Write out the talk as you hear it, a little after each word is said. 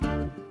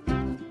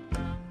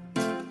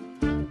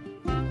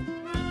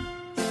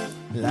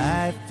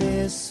Life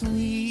is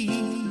sweet.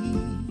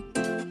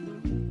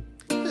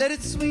 Let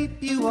it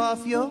sweep you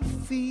off your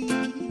feet.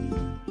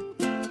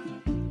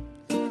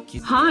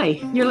 Hi,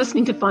 you're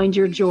listening to Find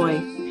Your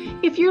Joy.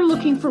 If you're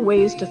looking for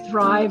ways to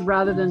thrive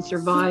rather than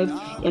survive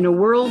in a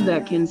world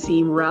that can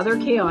seem rather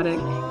chaotic,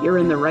 you're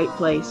in the right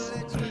place.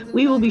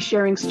 We will be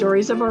sharing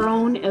stories of our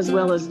own as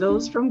well as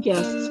those from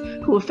guests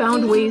who have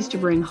found ways to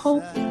bring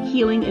hope,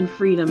 healing, and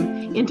freedom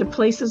into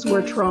places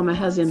where trauma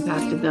has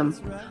impacted them.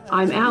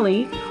 I'm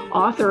Allie,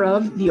 author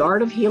of The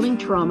Art of Healing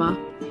Trauma,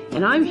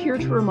 and I'm here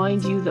to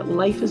remind you that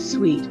life is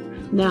sweet.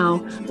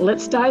 Now,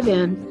 let's dive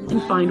in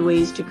and find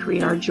ways to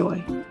create our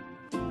joy.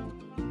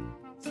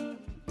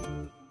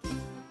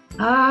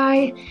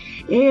 Hi,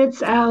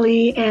 it's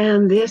Allie,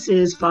 and this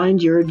is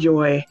Find Your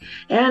Joy.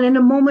 And in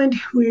a moment,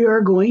 we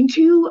are going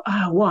to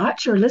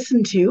watch or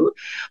listen to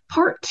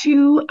part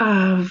 2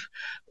 of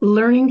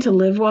Learning to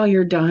Live While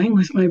You're Dying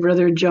with my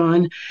brother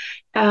John.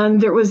 And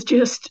there was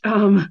just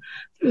a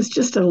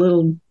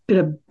little bit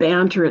of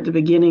banter at the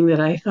beginning that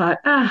I thought,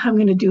 I'm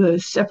going to do a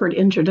separate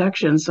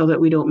introduction so that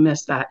we don't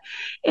miss that.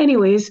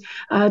 Anyways,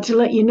 to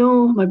let you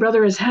know, my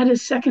brother has had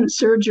his second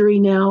surgery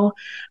now.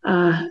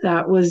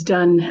 That was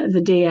done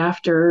the day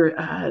after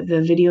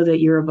the video that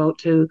you're about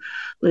to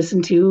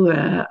listen to.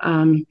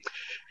 And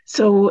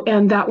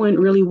that went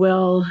really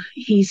well.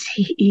 He's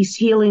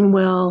healing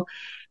well.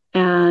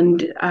 And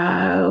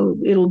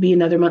it'll be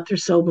another month or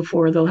so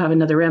before they'll have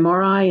another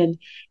MRI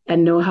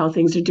and know how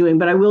things are doing.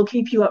 But I will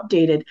keep you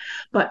updated.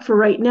 But for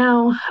right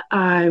now,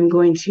 I'm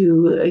going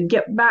to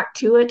get back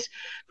to it.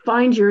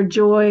 Find Your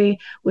Joy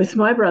with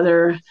my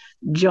brother,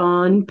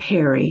 John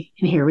Perry.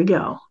 And here we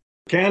go.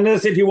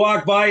 Candace, if you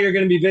walk by, you're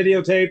going to be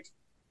videotaped.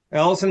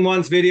 Allison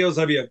wants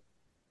videos of you.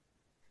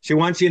 She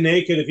wants you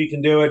naked if you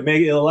can do it.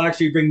 Maybe it'll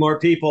actually bring more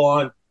people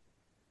on.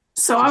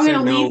 So I'm going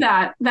to leave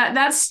that.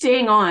 That's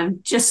staying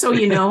on, just so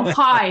you know.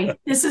 Hi,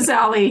 this is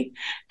Allie,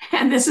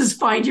 and this is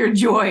Find Your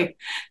Joy.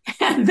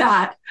 And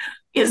that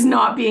is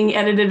not being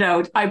edited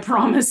out, I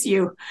promise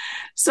you.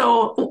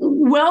 So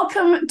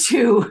welcome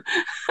to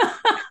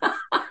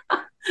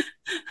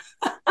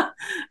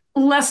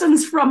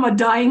Lessons from a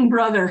Dying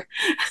Brother.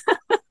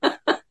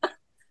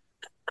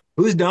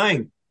 Who's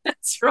dying?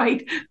 That's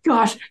right.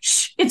 Gosh,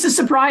 it's a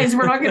surprise.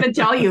 We're not going to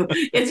tell you.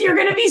 You're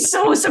going to be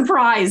so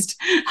surprised.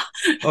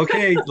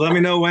 Okay, let me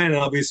know when and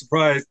I'll be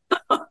surprised.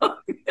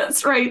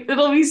 That's right.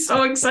 It'll be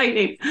so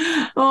exciting.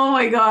 Oh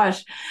my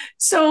gosh.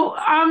 So,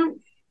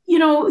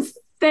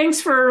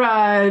 thanks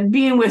for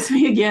being with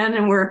me again.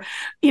 And we're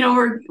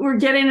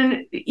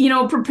getting,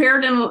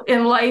 prepared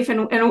in life.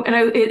 And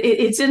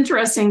it's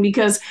interesting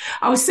because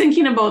I was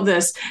thinking about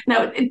this.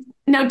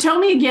 Now tell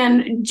me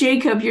again,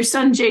 Jacob, your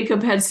son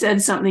Jacob had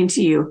said something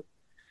to you.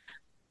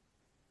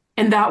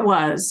 And that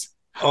was?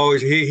 Oh,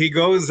 he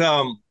goes,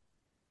 I'm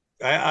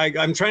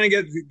trying to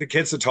get the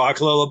kids to talk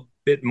a little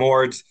bit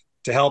more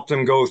to help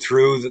them go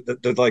through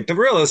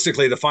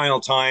realistically the final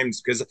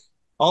times, because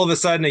all of a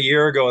sudden a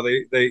year ago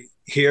they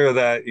hear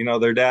that,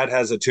 their dad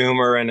has a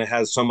tumor and it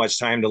has so much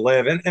time to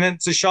live. And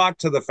it's a shock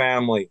to the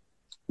family.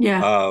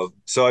 Yeah.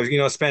 So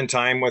I've, spent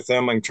time with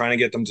them. I'm trying to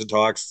get them to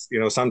talk.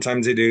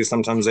 Sometimes they do,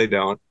 sometimes they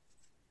don't.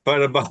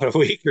 But about a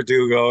week or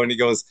two ago, and he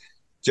goes,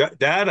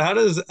 Dad, how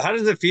does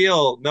it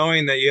feel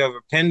knowing that you have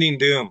a pending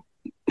doom?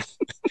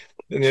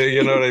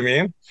 You know what I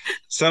mean?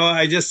 So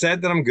I just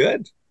said that I'm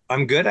good.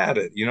 I'm good at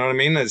it. You know what I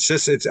mean?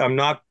 I'm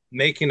not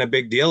making a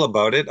big deal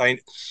about it.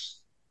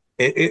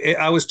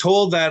 I was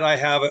told that I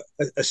have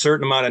a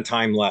certain amount of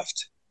time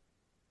left.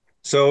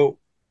 So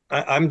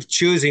I'm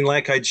choosing,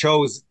 like I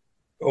chose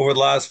over the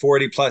last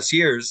 40 plus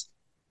years,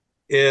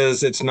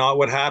 it's not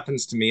what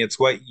happens to me. It's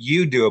what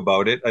you do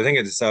about it. I think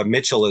it's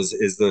Mitchell is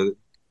the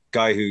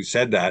guy who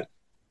said that.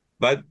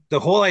 But the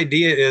whole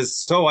idea is,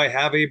 so I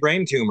have a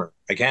brain tumor.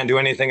 I can't do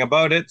anything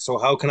about it. So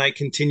how can I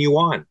continue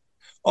on?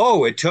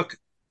 Oh, it took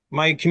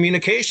my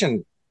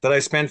communication that I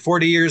spent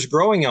 40 years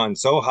growing on.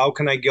 So how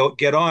can I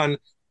get on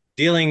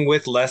dealing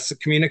with less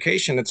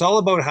communication? It's all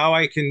about how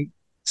I can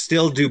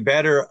still do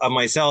better of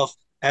myself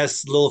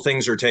as little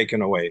things are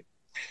taken away.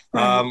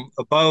 Right.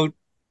 About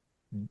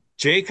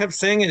Jacob's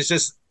thing is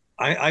just,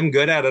 I'm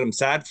good at it. I'm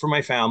sad for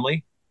my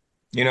family,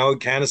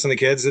 Candace and the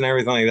kids and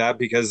everything like that,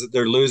 because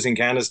they're losing.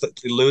 Candace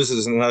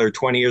loses in another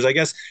 20 years. I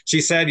guess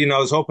she said, I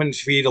was hoping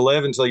for you to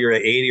live until you're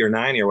 80 or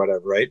 90 or whatever,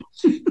 right?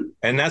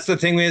 And that's the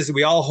thing is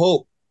we all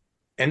hope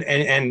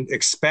and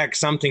expect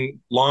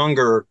something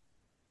longer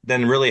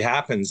than really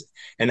happens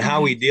and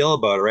how we deal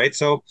about it, right?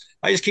 So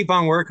I just keep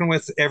on working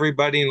with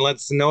everybody and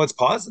lets them know it's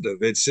positive.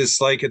 It's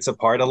just like it's a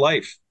part of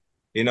life,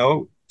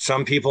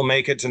 Some people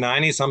make it to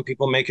 90, some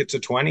people make it to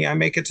 20, I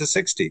make it to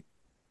 60.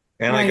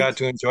 And right. I got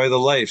to enjoy the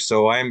life.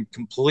 So I'm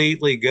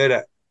completely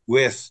good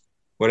with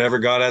whatever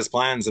God has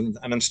plans, and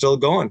I'm still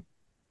going.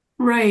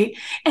 Right.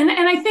 And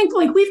I think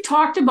like we've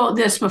talked about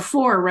this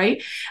before,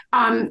 right?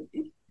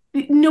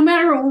 No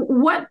matter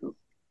what,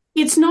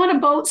 it's not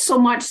about so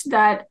much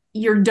that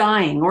you're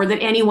dying or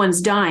that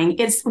anyone's dying.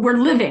 We're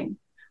living.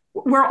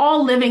 We're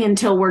all living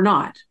until we're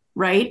not,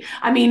 right?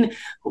 I mean,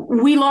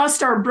 we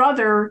lost our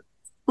brother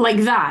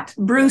like that.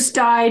 Bruce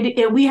died.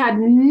 We had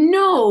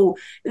no,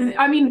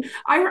 I mean,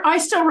 I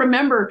still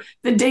remember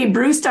the day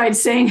Bruce died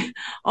saying,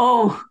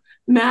 oh,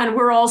 man,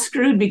 we're all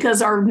screwed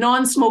because our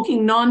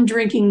non-smoking,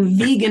 non-drinking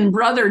vegan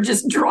brother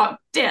just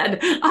dropped dead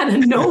out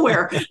of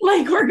nowhere.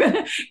 Like we're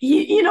gonna,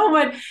 you know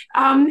what?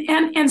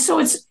 And so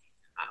it's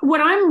what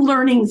I'm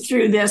learning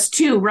through this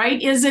too,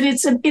 right? Is that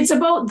it's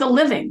about the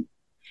living.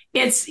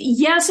 It's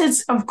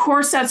of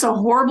course that's a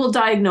horrible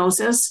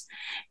diagnosis,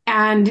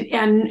 and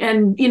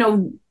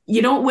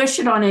you don't wish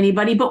it on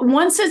anybody, but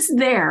once it's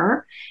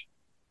there,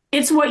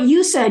 it's what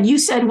you said. You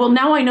said, well,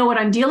 now I know what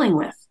I'm dealing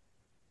with.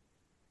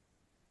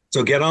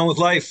 So get on with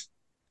life.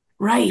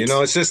 Right.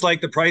 It's just like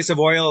the price of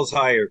oil is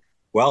higher.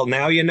 Well,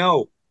 now you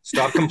know.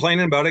 Stop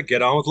complaining about it.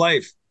 Get on with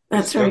life.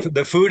 That's right.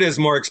 The food is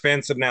more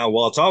expensive now.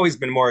 Well, it's always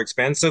been more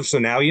expensive. So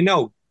now you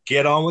know.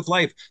 Get on with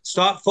life.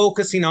 Stop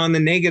focusing on the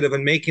negative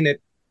and making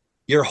it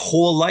your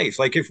whole life.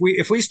 Like if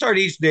we start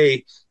each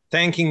day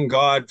thanking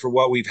God for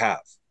what we've have,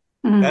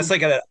 that's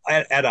like at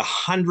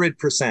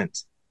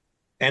 100%.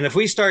 And if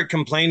we start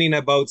complaining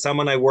about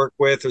someone I work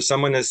with or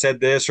someone that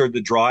said this or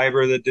the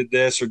driver that did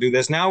this or do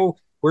this, now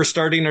we're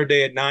starting our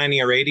day at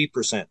 90 or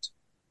 80%.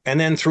 And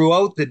then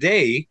throughout the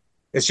day,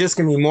 it's just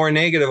going to be more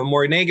negative and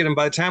more negative. And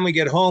by the time we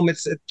get home,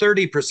 it's at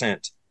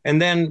 30%.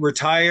 And then we're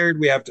tired.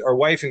 We have our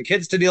wife and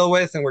kids to deal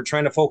with, and we're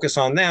trying to focus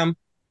on them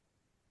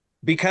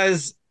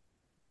because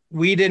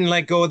we didn't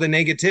let go of the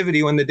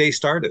negativity when the day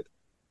started.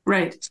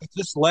 Right. So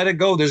just let it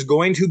go. There's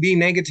going to be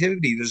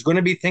negativity. There's going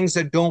to be things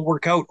that don't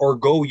work out or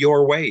go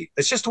your way.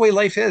 It's just the way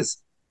life is.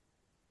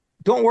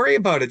 Don't worry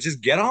about it.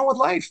 Just get on with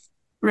life.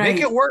 Right.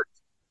 Make it work.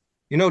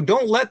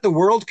 Don't let the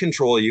world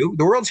control you.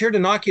 The world's here to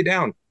knock you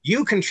down.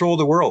 You control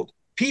the world.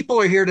 People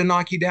are here to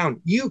knock you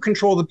down. You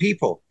control the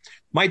people.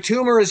 My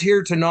tumor is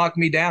here to knock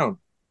me down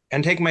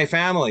and take my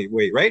family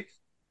away, right?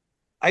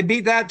 I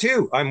beat that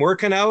too. I'm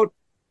working out.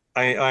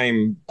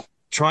 I'm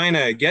trying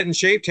to get in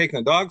shape, taking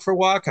the dog for a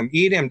walk. I'm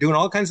eating. I'm doing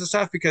all kinds of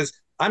stuff because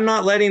I'm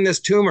not letting this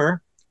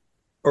tumor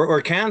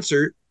or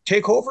cancer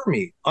take over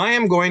me. I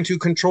am going to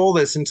control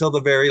this until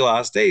the very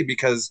last day,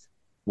 because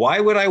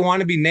why would I want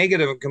to be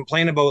negative and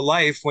complain about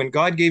life when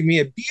God gave me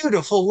a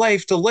beautiful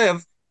life to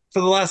live for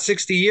the last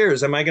 60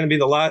 years? Am I going to be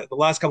the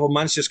last couple of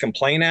months just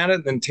complain at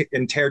it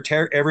and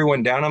tear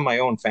everyone down on my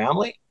own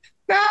family?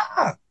 Nah,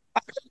 I'm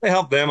going to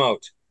help them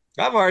out.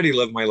 I've already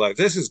lived my life.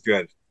 This is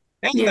good.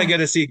 And I get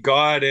to see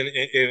God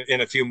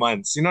in a few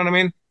months. You know what I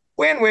mean?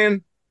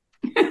 Win-win.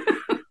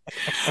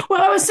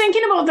 Well, I was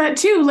thinking about that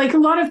too. Like a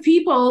lot of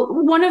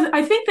people,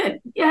 I think that,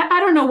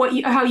 I don't know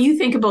how you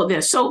think about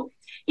this. So,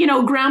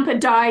 Grandpa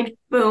died,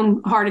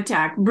 boom, heart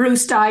attack.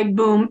 Bruce died,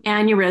 boom,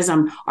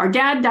 aneurysm. Our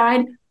dad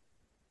died.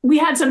 We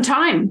had some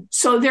time.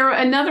 So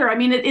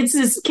it's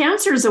this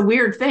cancer is a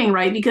weird thing,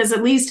 right? Because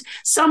at least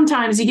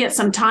sometimes you get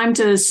some time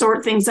to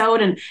sort things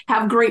out and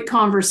have great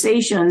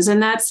conversations.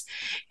 And that's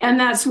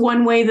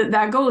one way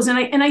that goes. And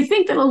I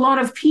think that a lot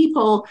of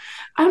people,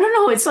 I don't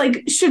know, it's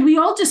like, should we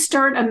all just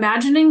start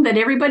imagining that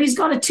everybody's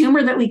got a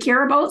tumor that we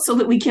care about so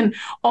that we can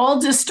all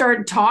just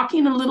start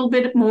talking a little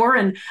bit more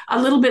and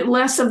a little bit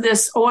less of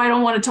this, oh, I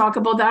don't want to talk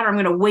about that, or I'm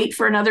going to wait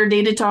for another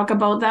day to talk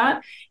about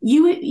that.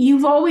 You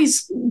have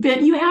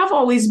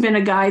always been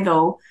a guy,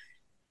 though.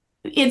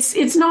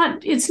 It's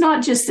not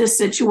just this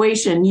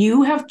situation.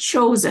 You have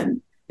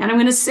chosen, and I'm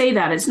going to say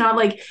that it's not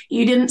like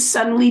you didn't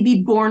suddenly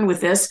be born with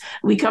this.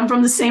 We come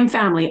from the same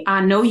family.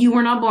 I know you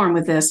were not born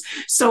with this.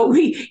 So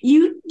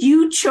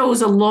you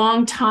chose a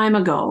long time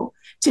ago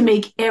to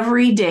make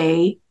every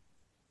day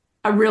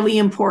a really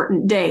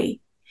important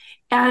day.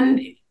 And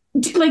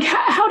like,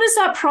 how does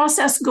that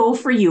process go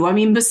for you? I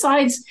mean,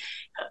 besides,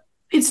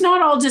 it's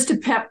not all just a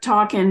pep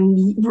talk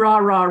and rah,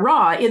 rah,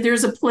 rah.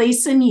 There's a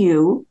place in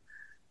you.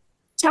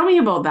 Tell me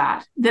about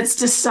that. That's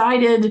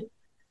decided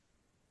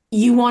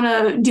you want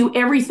to do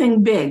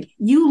everything big.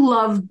 You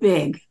love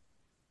big.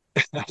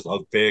 I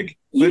love big.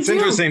 It's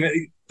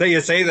interesting that you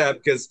say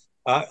that, because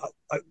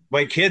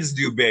my kids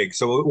do big.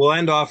 So we'll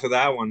end off with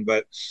that one.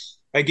 But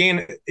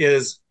again,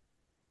 it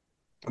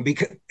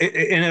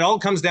all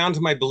comes down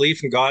to my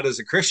belief in God as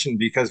a Christian,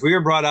 because we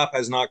were brought up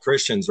as not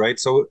Christians, right?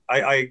 So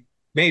I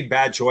made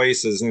bad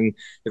choices. And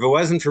if it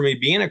wasn't for me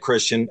being a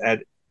Christian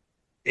at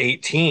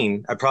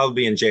 18, I'd probably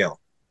be in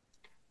jail.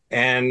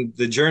 And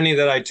the journey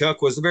that I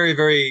took was a very,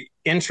 very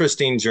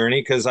interesting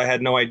journey, because I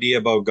had no idea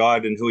about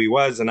God and who he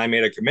was. And I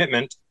made a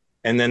commitment.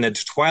 And then the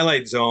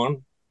Twilight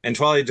Zone, and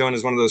Twilight Zone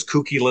is one of those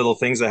kooky little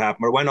things that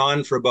happen. It went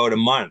on for about a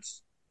month,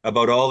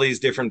 about all these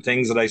different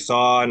things that I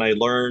saw and I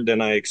learned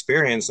and I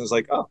experienced. And it's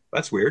like, oh,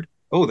 that's weird.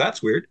 Oh,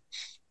 that's weird.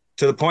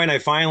 To the point I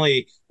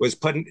finally was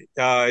put in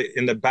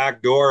the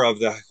back door of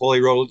the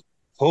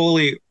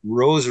Holy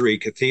Rosary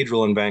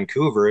Cathedral in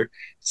Vancouver,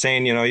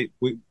 saying,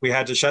 we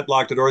had to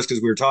lock the doors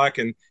because we were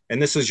talking,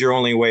 and this is your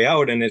only way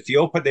out. And if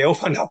they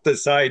opened up the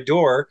side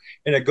door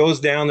and it goes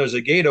down, there's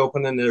a gate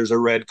open and there's a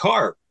red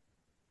car.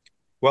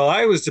 Well,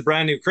 I was a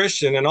brand new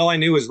Christian, and all I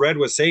knew was red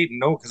was Satan.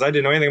 No, because I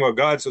didn't know anything about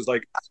God. So it's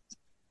like,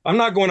 I'm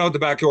not going out the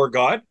back door,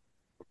 God.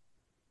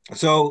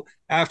 So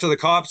after the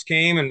cops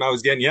came and I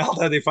was getting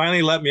yelled at, they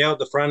finally let me out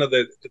the front of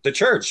the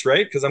church,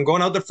 right? Because I'm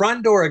going out the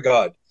front door of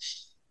God.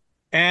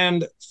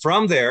 And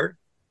from there,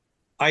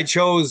 I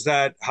chose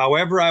that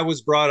however I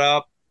was brought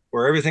up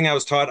or everything I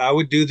was taught, I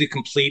would do the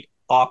complete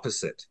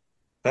opposite.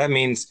 That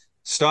means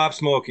stop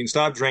smoking,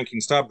 stop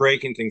drinking, stop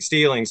breaking things,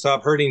 stealing,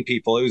 stop hurting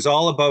people. It was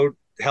all about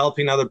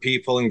helping other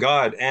people and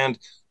God. And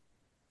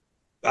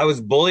I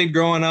was bullied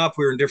growing up.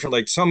 We were in different,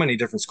 like so many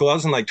different schools. I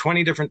was in like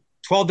 12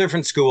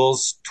 different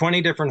schools,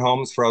 20 different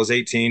homes for I was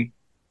 18,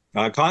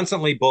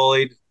 constantly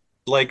bullied,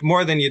 like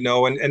more than you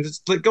know. And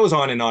it goes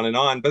on and on and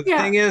on. But the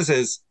Yeah. thing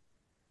is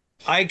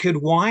I could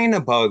whine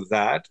about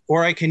that,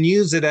 or I can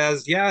use it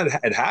as, yeah,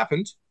 it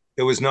happened.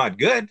 It was not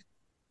good.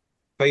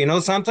 But you know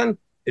something?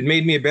 It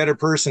made me a better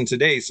person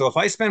today. So if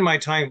I spend my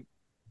time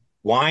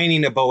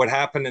whining about what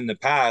happened in the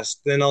past,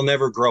 then I'll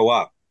never grow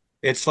up.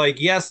 It's like,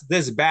 yes,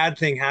 this bad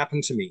thing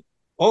happened to me.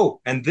 Oh,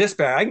 and this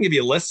bad, I can give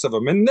you lists of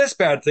them, and this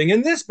bad thing,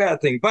 and this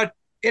bad thing, but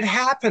it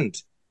happened.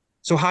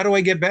 So how do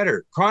I get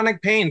better?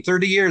 Chronic pain,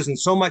 30 years, and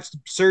so much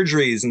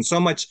surgeries and so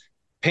much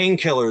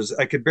painkillers.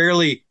 I could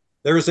barely,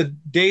 there was a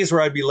days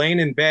where I'd be laying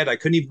in bed. I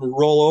couldn't even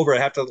roll over.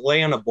 I'd have to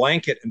lay on a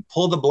blanket and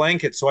pull the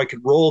blanket so I could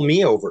roll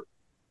me over.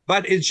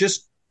 But it's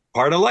just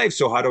part of life.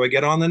 So how do I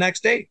get on the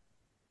next day?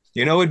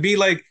 It'd be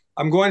like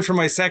I'm going for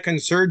my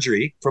second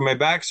surgery for my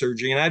back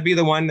surgery, and I'd be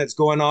the one that's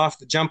going off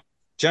the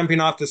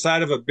jumping off the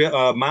side of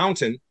a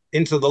mountain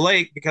into the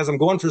lake because I'm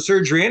going for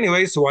surgery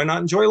anyway. So why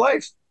not enjoy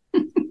life?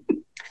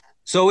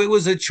 So it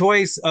was a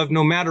choice of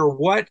no matter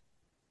what,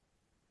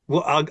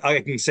 well,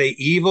 I can say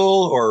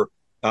evil or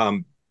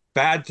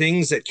bad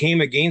things that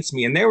came against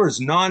me, and there was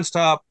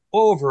nonstop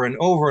over and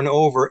over and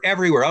over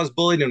everywhere. I was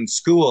bullied in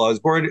school. I was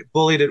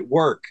bullied at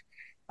work.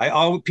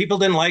 People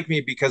didn't like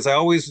me because I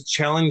always was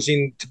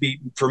challenging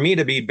for me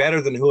to be better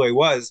than who I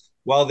was,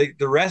 while the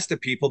rest of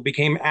people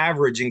became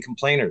average and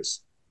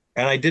complainers.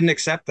 And I didn't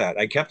accept that.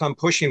 I kept on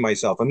pushing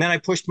myself. And then I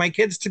pushed my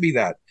kids to be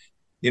that,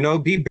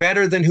 be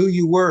better than who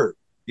you were,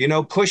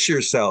 push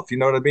yourself. You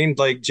know what I mean?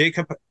 Like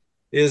Jacob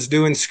is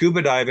doing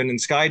scuba diving and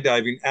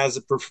skydiving as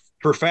a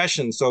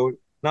profession. So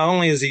not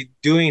only is he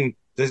doing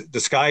the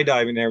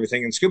skydiving and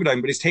everything and scuba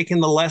diving, but he's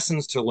taking the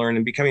lessons to learn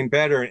and becoming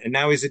better. And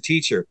now he's a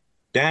teacher.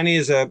 Danny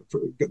is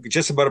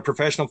just about a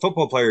professional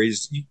football player.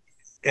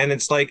 And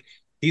it's like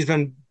he's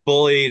been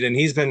bullied and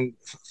he's been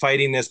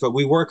fighting this, but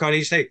we work on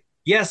each day.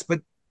 Yes,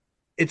 but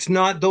it's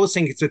not those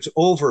things. It's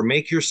over.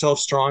 Make yourself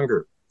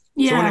stronger.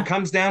 So when Yeah. it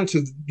comes down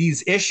to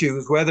these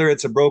issues, whether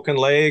it's a broken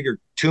leg or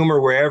tumor,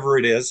 wherever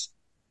it is,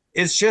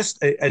 it's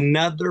just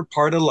another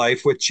part of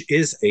life, which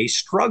is a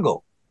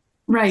struggle.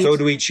 Right. So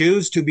do we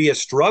choose to be a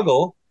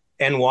struggle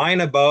and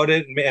whine about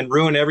it and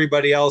ruin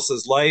everybody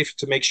else's life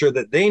to make sure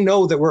that they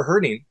know that we're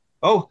hurting?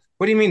 Oh,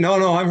 what do you mean?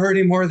 No, I'm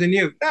hurting more than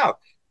you. No,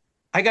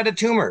 I got a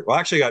tumor. Well,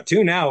 actually, I got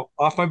two now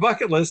off my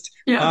bucket list.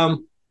 Yeah.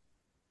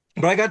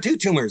 But I got two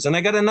tumors and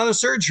I got another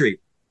surgery.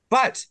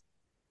 But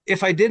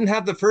if I didn't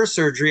have the first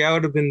surgery, I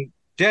would have been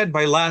dead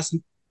by last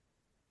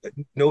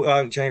no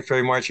January,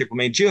 February, March, April,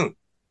 May, June.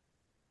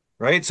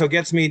 Right. So it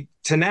gets me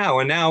to now.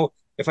 And now,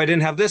 if I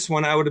didn't have this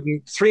one, I would have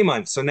been 3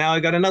 months. So now I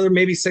got another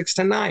maybe 6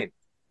 to 9.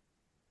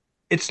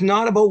 It's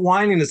not about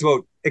whining. It's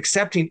about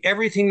accepting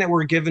everything that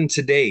we're given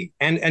today.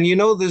 And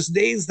there's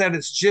days that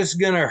it's just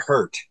going to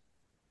hurt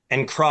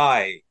and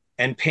cry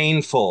and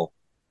painful.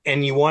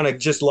 And you want to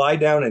just lie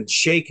down and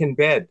shake in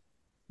bed.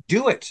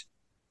 Do it.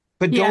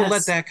 But don't let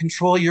Yes. that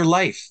control your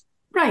life.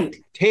 Right.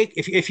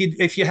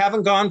 If you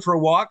haven't gone for a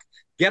walk,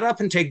 get up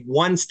and take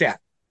one step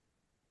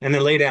and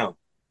then lay down.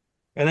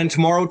 And then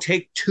tomorrow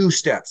take 2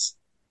 steps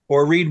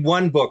or read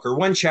one book or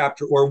one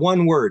chapter or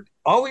one word.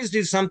 Always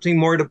do something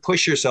more to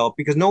push yourself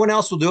because no one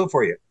else will do it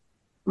for you.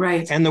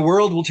 Right. And the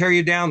world will tear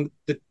you down.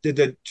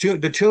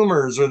 The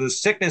tumors or the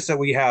sickness that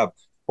we have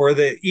or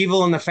the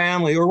evil in the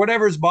family or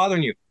whatever is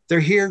bothering you, they're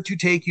here to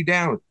take you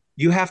down.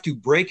 You have to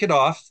break it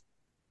off,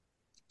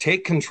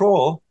 take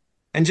control,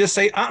 and just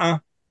say,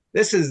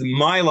 this is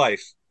my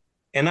life.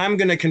 And I'm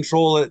going to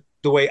control it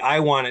the way I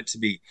want it to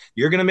be.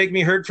 You're going to make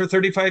me hurt for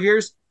 35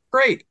 years?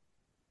 Great.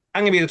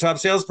 I'm going to be the top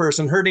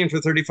salesperson hurting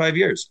for 35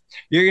 years.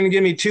 You're going to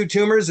give me 2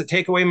 tumors that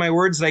take away my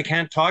words that I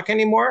can't talk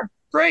anymore?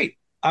 Great.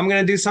 I'm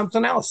going to do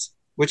something else,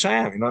 which I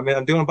am.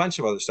 I'm doing a bunch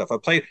of other stuff.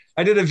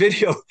 I did a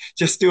video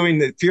just doing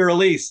the Fear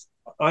Release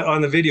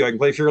on the video. I can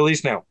play Fear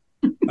Release now.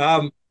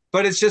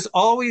 But it's just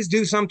always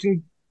do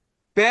something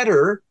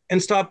better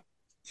and stop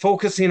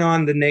focusing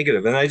on the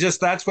negative. And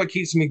that's what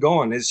keeps me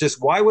going. It's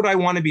just, why would I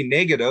want to be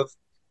negative,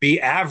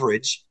 be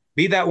average,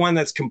 be that one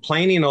that's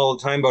complaining all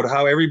the time about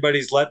how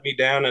everybody's let me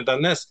down and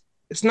done this?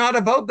 It's not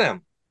about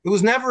them. It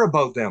was never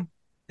about them.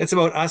 It's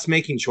about us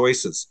making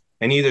choices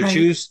and either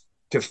choose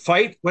to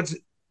fight what's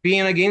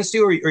being against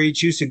you or you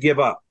choose to give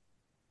up.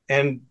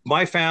 And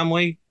my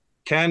family,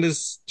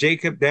 Candace,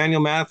 Jacob,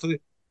 Daniel,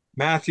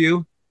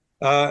 Matthew,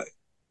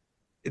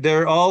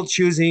 they're all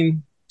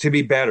choosing to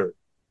be better.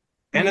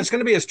 And it's going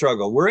to be a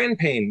struggle. We're in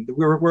pain.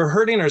 We're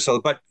hurting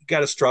ourselves, but you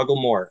got to struggle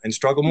more and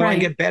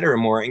get better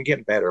and more and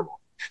get better more.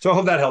 So I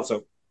hope that helps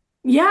out.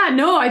 Yeah,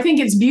 no, I think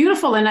it's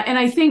beautiful. And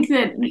I think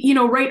that,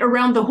 right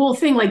around the whole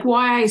thing, like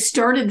why I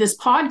started this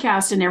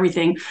podcast and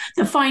everything,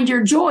 the Find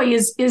Your Joy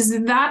is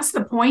that's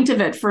the point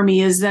of it for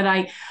me, is that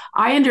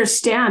I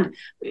understand,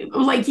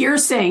 like you're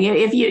saying,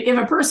 if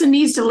a person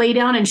needs to lay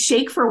down and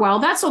shake for a while,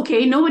 that's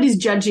okay. Nobody's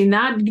judging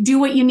that. Do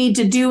what you need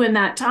to do in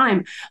that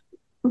time.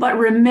 But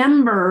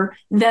remember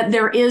that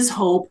there is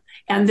hope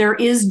and there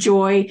is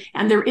joy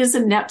and there is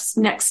a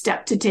next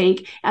step to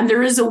take and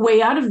there is a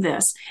way out of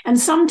this. And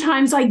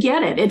sometimes I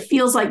get it. It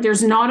feels like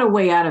there's not a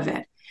way out of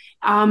it.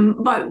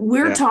 But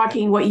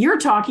what you're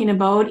talking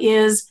about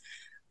is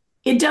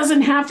it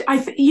doesn't have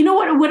to. You know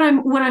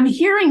what I'm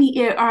hearing,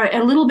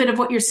 a little bit of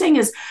what you're saying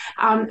is,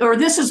 or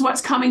this is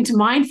what's coming to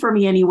mind for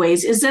me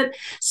anyways, is that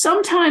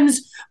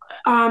sometimes,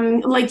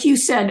 like you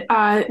said,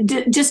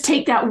 just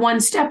take that one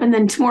step and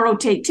then tomorrow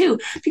take two.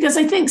 Because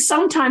I think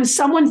sometimes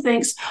someone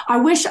thinks, I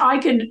wish I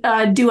could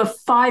do a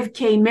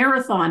 5K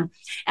marathon,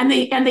 and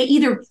they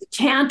either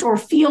can't or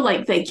feel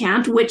like they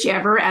can't,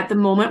 whichever at the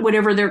moment,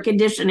 whatever their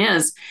condition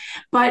is.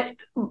 But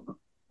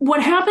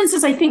what happens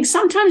is I think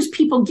sometimes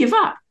people give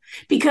up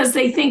because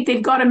they think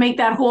they've got to make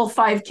that whole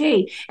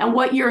 5K. And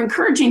what you're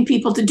encouraging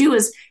people to do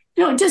is,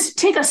 just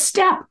take a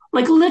step,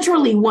 like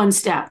literally one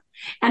step.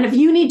 And if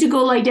you need to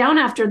go lie down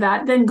after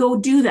that, then go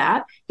do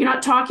that. You're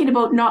not talking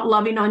about not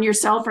loving on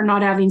yourself or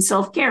not having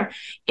self-care.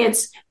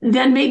 It's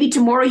then maybe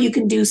tomorrow you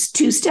can do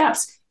 2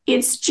 steps.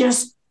 It's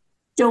just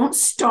don't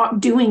stop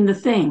doing the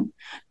thing.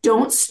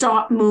 Don't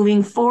stop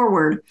moving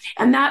forward.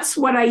 And that's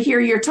what I hear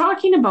you're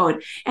talking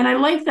about. And I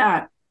like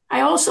that.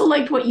 I also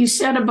liked what you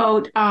said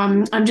about,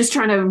 I'm just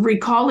trying to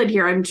recall it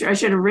here. I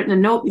should have written a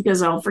note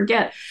because I'll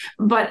forget.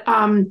 But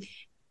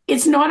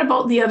it's not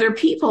about the other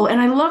people.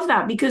 And I love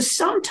that, because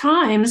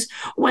sometimes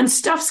when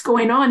stuff's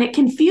going on, it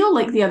can feel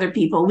like the other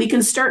people. We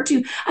can start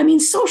to,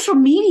 social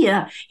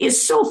media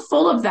is so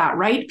full of that,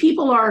 right?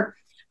 People are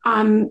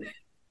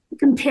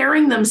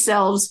comparing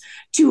themselves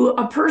to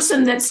a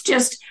person that's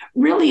just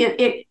really,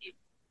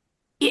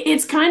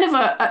 it's kind of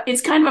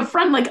a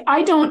front. Like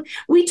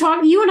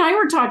you and I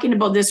were talking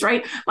about this,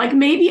 right? Like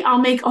maybe I'll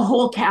make a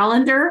whole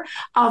calendar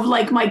of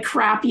like my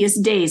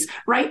crappiest days,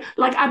 right?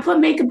 Like I put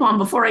makeup on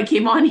before I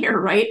came on here,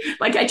 right?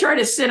 Like I try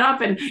to sit up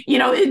and,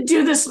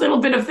 do this little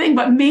bit of thing,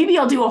 but maybe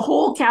I'll do a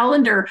whole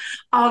calendar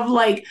of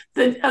like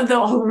the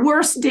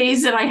worst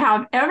days that I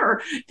have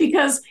ever,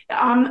 because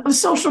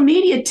social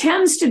media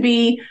tends to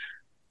be,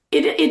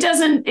 it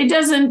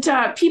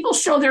doesn't people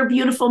show their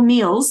beautiful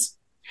meals.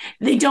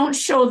 They don't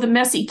show the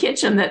messy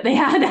kitchen that they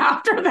had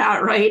after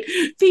that, right?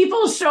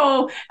 People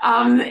show,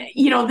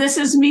 this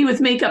is me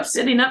with makeup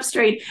sitting up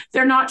straight.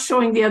 They're not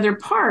showing the other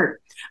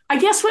part. I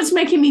guess what's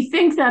making me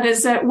think that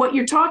is that what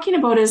you're talking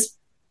about is,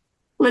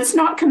 let's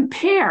not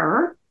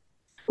compare.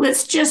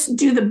 Let's just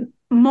do the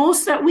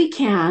most that we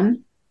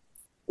can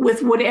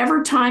with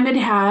whatever time it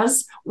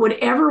has,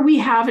 whatever we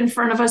have in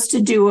front of us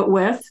to do it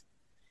with,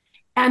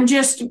 and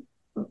just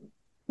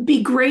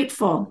be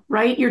grateful,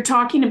 right? You're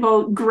talking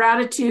about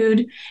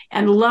gratitude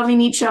and loving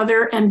each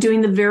other and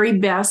doing the very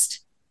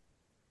best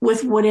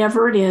with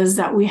whatever it is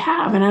that we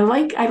have. And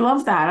I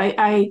love that.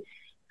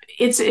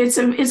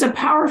 It's a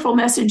powerful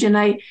message.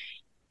 And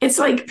it's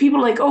like people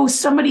are like, oh,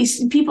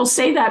 people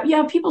say that.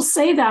 Yeah, people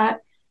say that,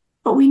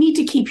 but we need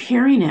to keep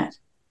hearing it.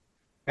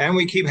 And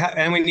we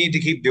need to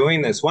keep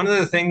doing this. One of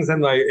the things in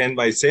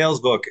my sales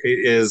book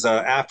is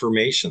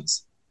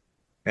affirmations.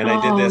 And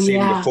I did this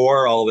even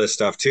before all this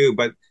stuff too.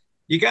 But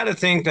you got to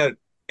think that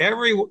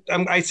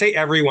I say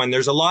everyone,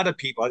 there's a lot of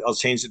people, I'll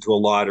change it to a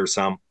lot or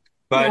some,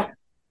 but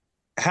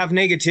have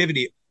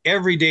negativity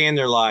every day in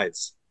their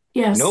lives.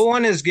 Yes. No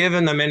one has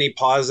given them any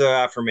positive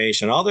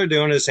affirmation. All they're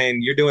doing is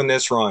saying, you're doing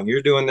this wrong.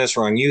 You're doing this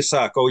wrong. You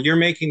suck. Oh, you're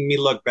making me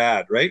look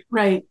bad. Right.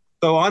 Right.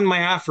 So on my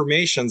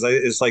affirmations,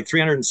 it's like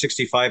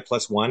 365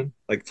 plus one,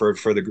 like for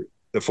the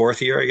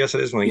 4th year, I guess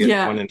it is, when I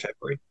get one in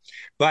February.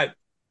 But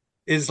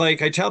it's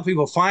like, I tell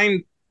people,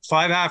 find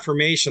 5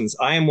 affirmations.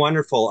 I am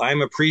wonderful. I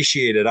am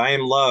appreciated. I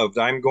am loved.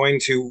 I'm going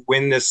to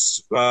win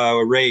this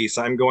race.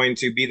 I'm going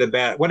to be the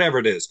best, whatever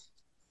it is.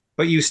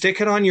 But you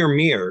stick it on your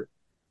mirror,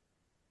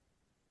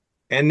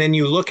 and then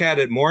you look at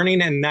it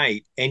morning and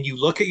night, and you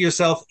look at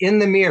yourself in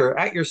the mirror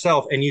at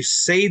yourself, and you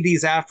say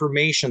these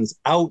affirmations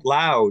out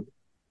loud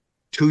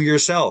to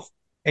yourself.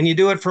 And you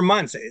do it for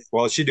months.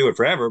 Well, you should do it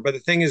forever. But the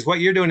thing is, what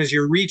you're doing is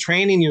you're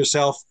retraining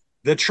yourself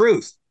the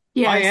truth.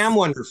 Yes. I am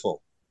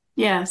wonderful.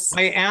 Yes.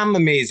 I am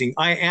amazing.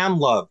 I am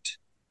loved.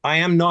 I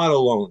am not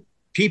alone.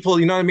 People,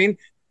 you know what I mean?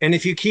 And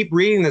if you keep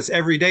reading this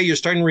every day, you're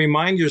starting to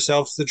remind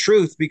yourself the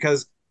truth,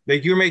 because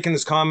like you're making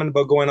this comment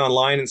about going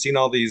online and seeing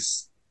all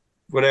these,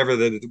 whatever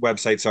the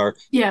websites are.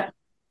 Yeah.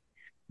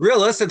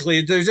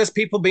 Realistically, there's just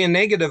people being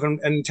negative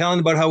and telling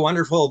about how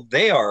wonderful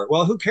they are.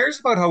 Well, who cares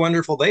about how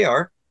wonderful they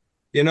are?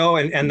 And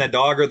the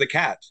dog or the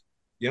cat.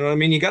 You know what I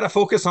mean? You got to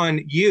focus on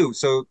you.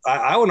 So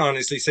I would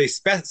honestly say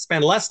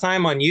spend less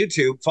time on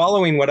YouTube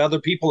following what other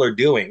people are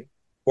doing,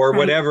 or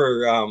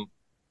whatever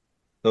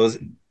those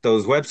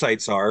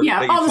websites are.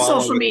 Yeah, all the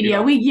social media.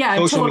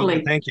 Social totally.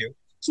 Media, thank you.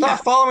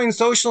 Stop following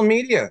social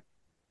media.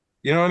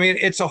 You know what I mean?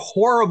 It's a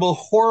horrible,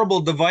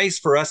 horrible device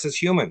for us as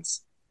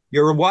humans.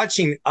 You're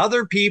watching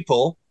other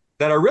people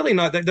that are really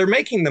not, they're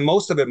making the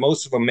most of it.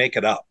 Most of them make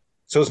it up.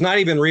 So it's not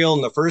even real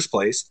in the first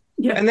place.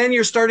 Yeah. And then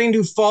you're starting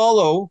to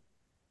follow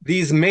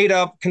these made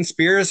up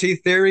conspiracy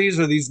theories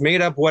or these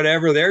made up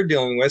whatever they're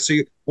dealing with. So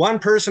one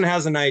person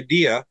has an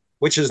idea,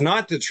 which is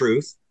not the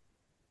truth,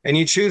 and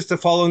you choose to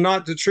follow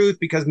not the truth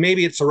because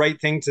maybe it's the right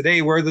thing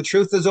today, where the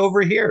truth is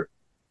over here.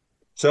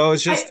 So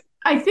it's just,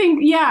 I think,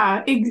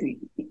 yeah,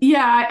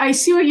 yeah, I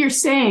see what you're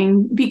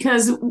saying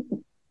because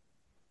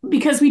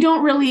we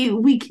don't really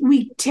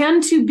we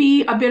tend to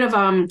be a bit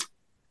of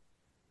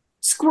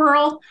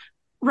squirrel,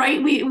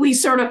 right? We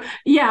sort of,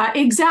 yeah,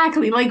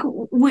 exactly. Like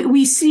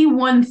we see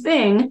one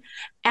thing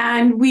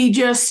and we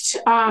just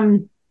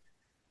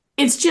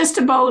it's just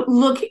about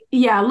look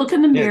in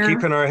the yeah, mirror.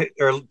 keeping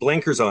our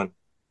blinkers on.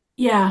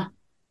 Yeah.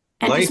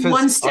 And Life just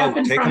one is, step oh,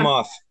 in take front them of,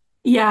 off.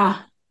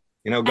 yeah.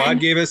 You know, God And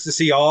gave us to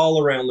see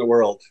all around the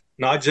world,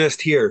 not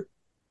just here,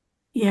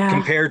 yeah.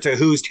 compared to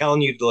who's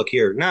telling you to look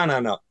here. No, no,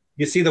 no.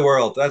 You see the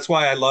world. That's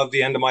why I love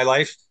the end of my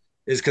life,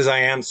 is because I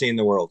am seeing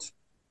the world.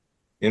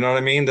 You know what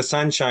I mean? The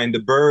sunshine, the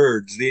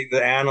birds,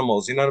 the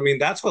animals. You know what I mean?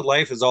 That's what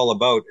life is all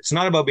about. It's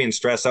not about being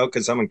stressed out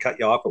because someone cut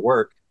you off at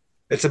work.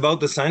 It's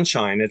about the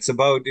sunshine. It's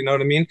about, you know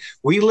what I mean?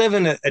 We live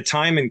in a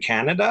time in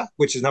Canada,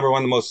 which is number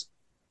one, the most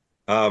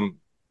um,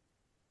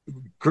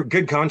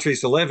 good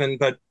countries to live in,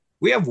 but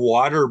we have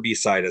water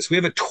beside us. We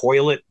have a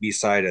toilet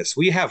beside us.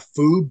 We have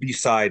food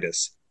beside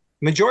us.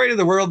 Majority of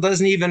the world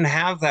doesn't even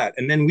have that.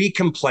 And then we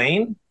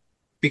complain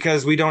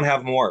because we don't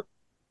have more.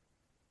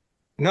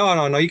 No,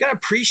 no, no. You got to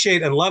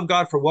appreciate and love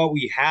God for what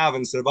we have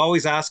instead of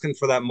always asking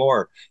for that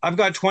more. I've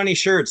got 20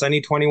 shirts. I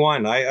need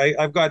 21.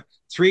 I've got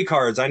 3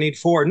 cars. I need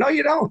 4. No,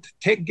 you don't.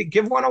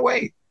 Give one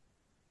away.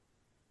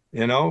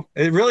 You know,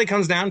 it really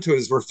comes down to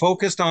is we're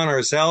focused on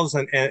ourselves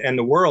and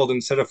the world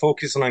instead of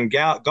focusing on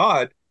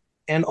God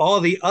and all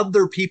the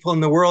other people in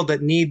the world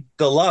that need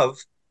the love,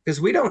 because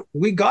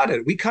we got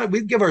it. We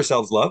give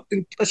ourselves love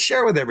and let's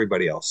share with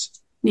everybody else.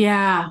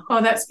 Yeah.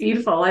 Oh, that's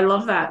beautiful. I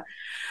love that.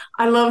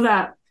 I love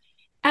that.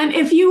 And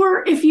if you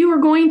were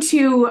going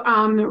to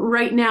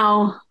right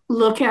now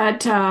look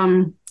at how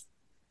am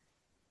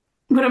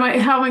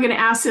I going to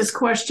ask this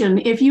question?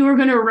 If you were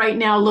going to right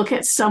now look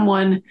at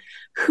someone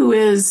who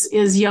is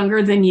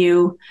younger than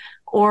you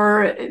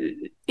or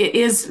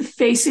is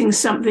facing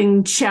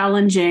something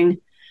challenging,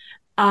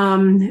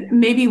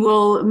 maybe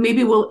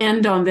we'll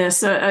end on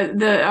this.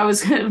 I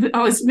was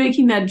I was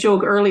making that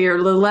joke earlier.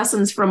 The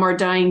lessons from our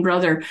dying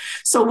brother.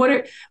 So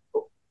what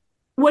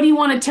do you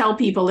want to tell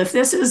people if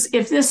this is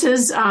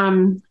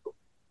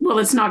well,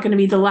 it's not going to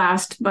be the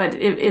last, but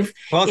Well, it's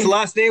if the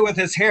last day with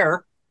his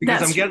hair because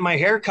I'm that's getting my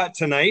hair cut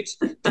tonight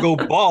to go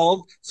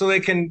bald so they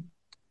can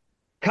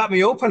cut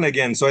me open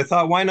again. So I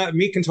thought, why not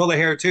me control the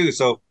hair too?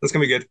 So that's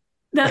gonna be good.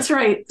 that's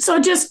right. So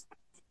just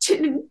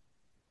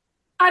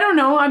I don't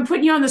know, I'm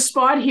putting you on the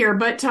spot here,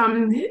 but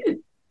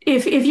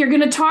if you're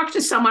going to talk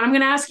to someone, I'm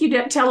going to ask you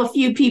to tell a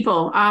few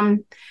people.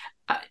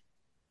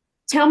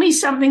 Tell me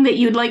something that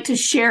you'd like to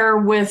share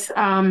with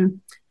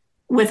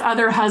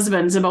other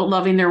husbands about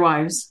loving their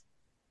wives.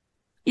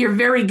 You're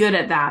very good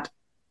at that.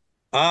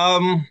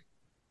 Um,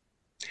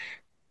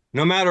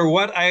 no matter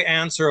what I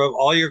answer of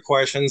all your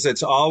questions,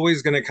 it's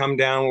always going to come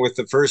down with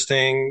the first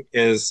thing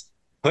is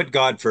put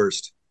God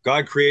first.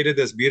 God created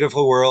this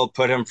beautiful world,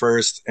 put him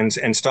first and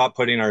stop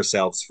putting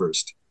ourselves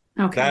first.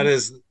 That Okay.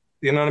 is,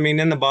 you know what I mean?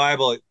 In the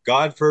Bible,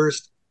 God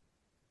first,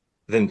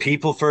 then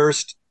people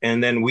first,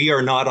 and then we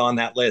are not on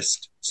that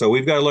list. So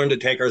we've got to learn to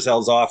take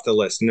ourselves off the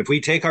list. And if we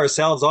take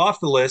ourselves off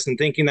the list and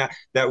thinking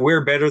that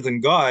we're better than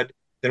God,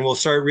 then we'll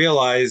start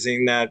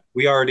realizing that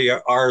we already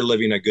are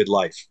living a good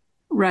life,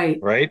 Right.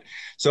 right?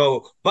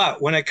 So,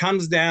 but when it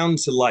comes down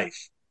to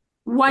life,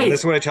 and this Wife.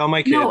 is what I tell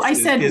my No, kids I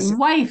said is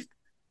wife.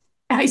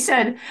 I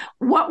said,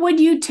 what would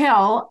you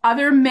tell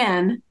other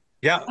men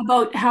yeah,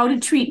 about how to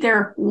treat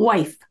their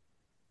wife?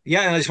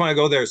 yeah, and I just want to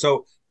go there.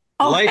 So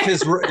life Okay.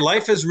 is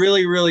life is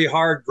really, really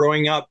hard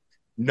growing up,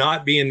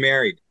 not being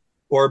married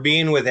or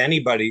being with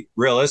anybody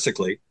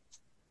realistically.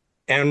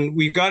 And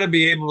we've got to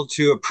be able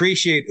to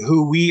appreciate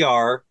who we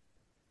are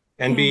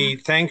and Yeah. be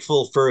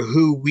thankful for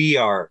who we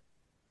are,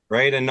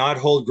 right? And not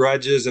hold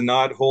grudges and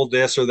not hold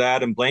this or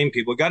that and blame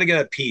people. We've got to get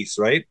at peace,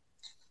 right?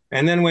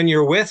 And then when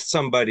you're with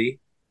somebody,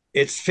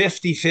 it's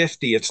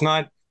 50-50. It's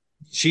not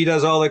she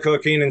does all the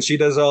cooking and she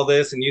does all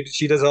this and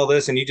she does all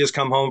this and you just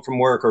come home from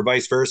work or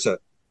vice versa.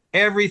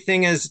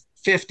 Everything is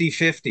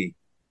 50-50.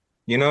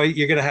 You know,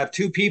 you're going to have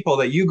two people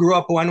that you grew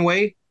up one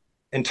way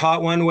and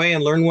taught one way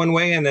and learned one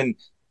way, and then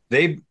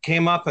they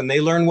came up and they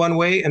learned one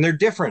way and they're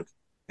different.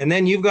 And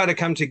then you've got to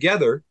come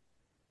together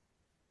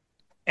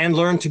and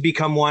learn to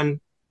become one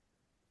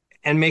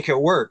and make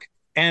it work.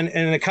 And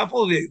a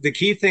couple of the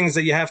key things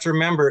that you have to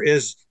remember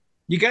is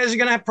you guys are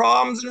going to have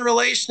problems in a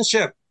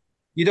relationship.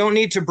 You don't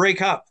need to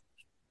break up.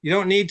 You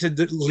don't need to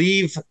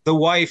leave the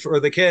wife or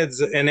the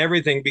kids and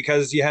everything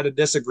because you had a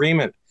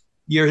disagreement.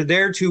 You're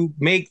there to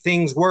make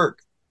things work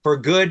for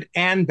good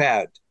and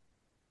bad.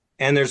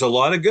 And there's a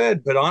lot of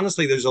good, but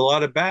honestly, there's a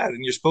lot of bad.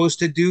 And you're supposed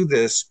to do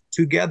this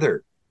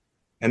together.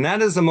 And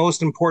that is the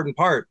most important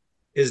part,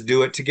 is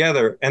do it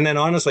together. And then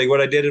honestly, what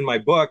I did in my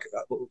book,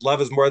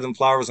 Love is More Than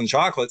Flowers and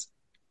Chocolates,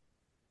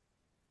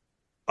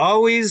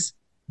 always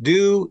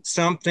do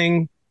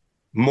something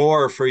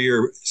more for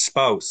your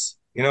spouse.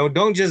 You know,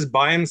 don't just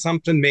buy them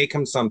something, make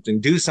them something,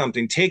 do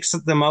something, take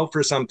them out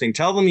for something,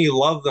 tell them you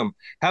love them,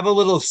 have a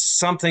little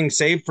something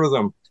saved for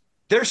them.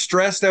 They're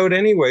stressed out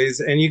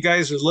anyways, and you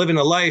guys are living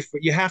a life,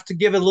 but you have to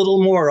give a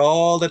little more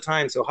all the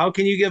time. So how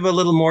can you give a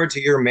little more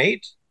to your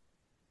mate?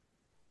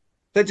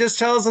 That just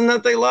tells them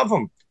that they love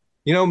them.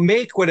 You know,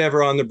 make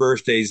whatever on the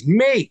birthdays,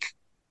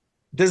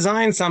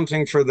 design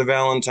something for the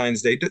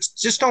Valentine's Day.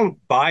 Just don't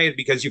buy it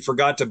because you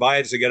forgot to buy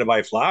it, so you got to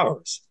buy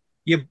flowers.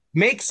 You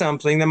make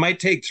something that might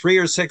take 3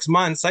 or 6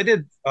 months. I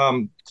did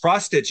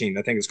cross stitching,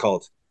 I think it's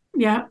called.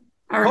 Yeah.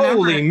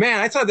 Holy man,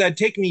 I thought that'd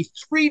take me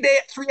 3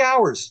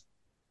 hours.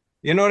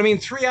 You know what I mean?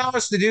 3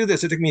 hours to do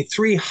this. It took me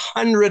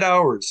 300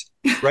 hours,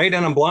 right?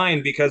 And I'm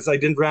blind because I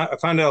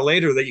found out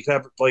later that you can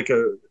have like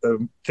a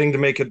thing to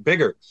make it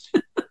bigger.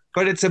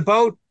 But it's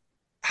about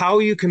how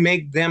you can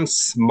make them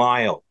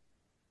smile.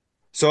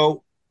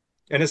 So,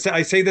 and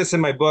I say this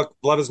in my book,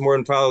 Love is More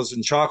Than Flowers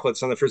and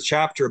Chocolates, on the first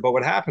chapter about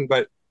what happened.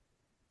 But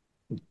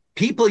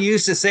people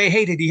used to say,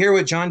 hey, did you hear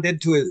what John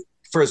did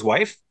for his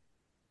wife?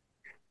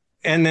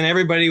 And then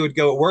everybody would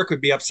go at work,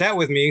 would be upset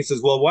with me. He says,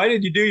 well, why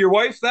did you do your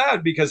wife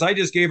that? Because I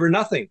just gave her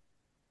nothing.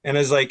 And I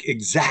was like,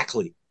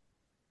 exactly.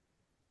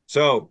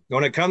 So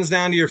when it comes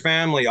down to your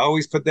family,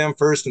 always put them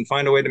first and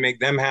find a way to make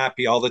them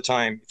happy all the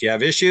time. If you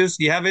have issues,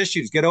 you have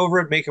issues. Get over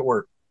it, make it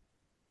work.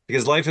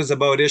 Because life is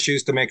about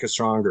issues to make us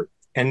stronger.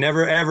 And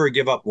never, ever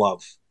give up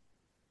love.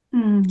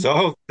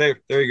 So there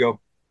you go.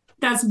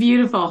 That's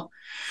beautiful.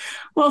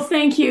 Well,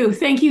 thank you.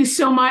 Thank you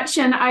so much.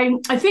 And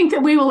I think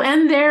that we will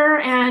end there.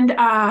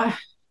 And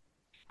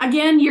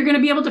again, you're going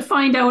to be able to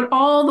find out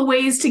all the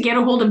ways to get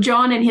a hold of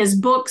John and his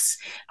books.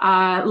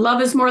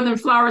 Love is More Than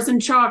Flowers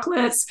and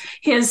Chocolates.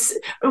 Tell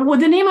me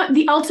the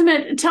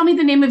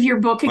name of your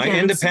book again. My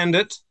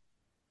independent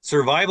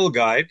survival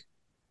guide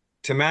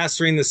to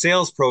mastering the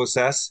sales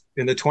process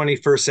in the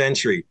 21st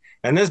century.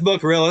 And this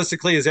book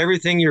realistically is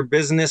everything your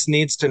business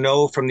needs to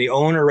know, from the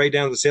owner right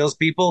down to the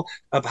salespeople,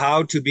 of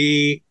how to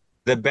be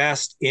the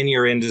best in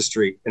your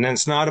industry. And then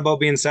it's not about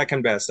being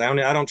second best. I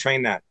don't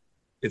train that.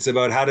 It's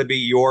about how to be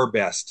your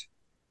best.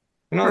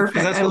 You know,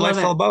 because that's what life's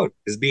all about,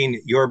 is being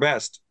your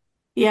best.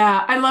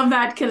 Yeah, I love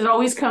that, because it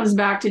always comes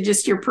back to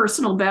just your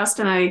personal best.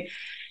 And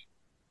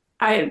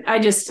I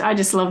just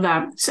love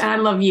that. And I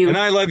love you. And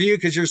I love you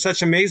because you're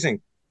such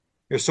amazing.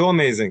 You're so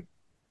amazing.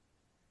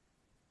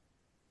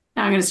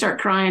 Now I'm going to start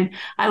crying.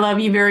 I love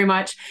you very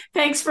much.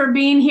 Thanks for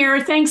being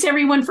here. Thanks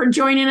everyone for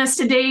joining us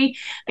today.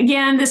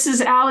 Again, this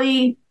is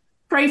Allie.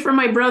 Pray for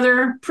my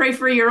brother, pray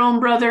for your own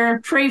brother,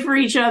 pray for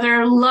each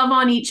other, love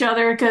on each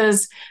other,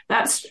 because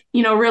that's,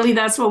 really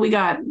that's what we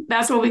got.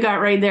 That's what we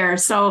got right there.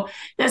 So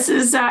this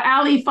is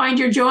Allie, Find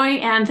Your Joy,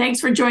 and thanks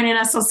for joining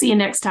us. I'll see you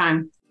next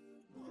time.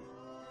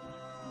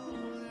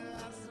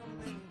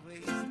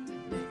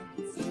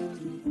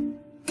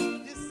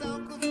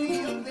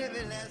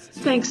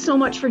 Thanks so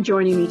much for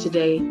joining me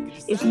today.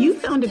 If you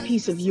found a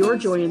piece of your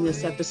joy in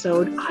this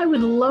episode, I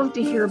would love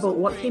to hear about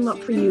what came up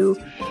for you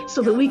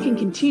so that we can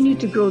continue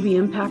to grow the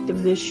impact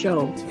of this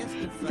show.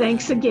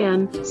 Thanks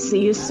again.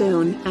 See you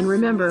soon. And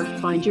remember,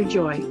 find your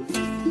joy.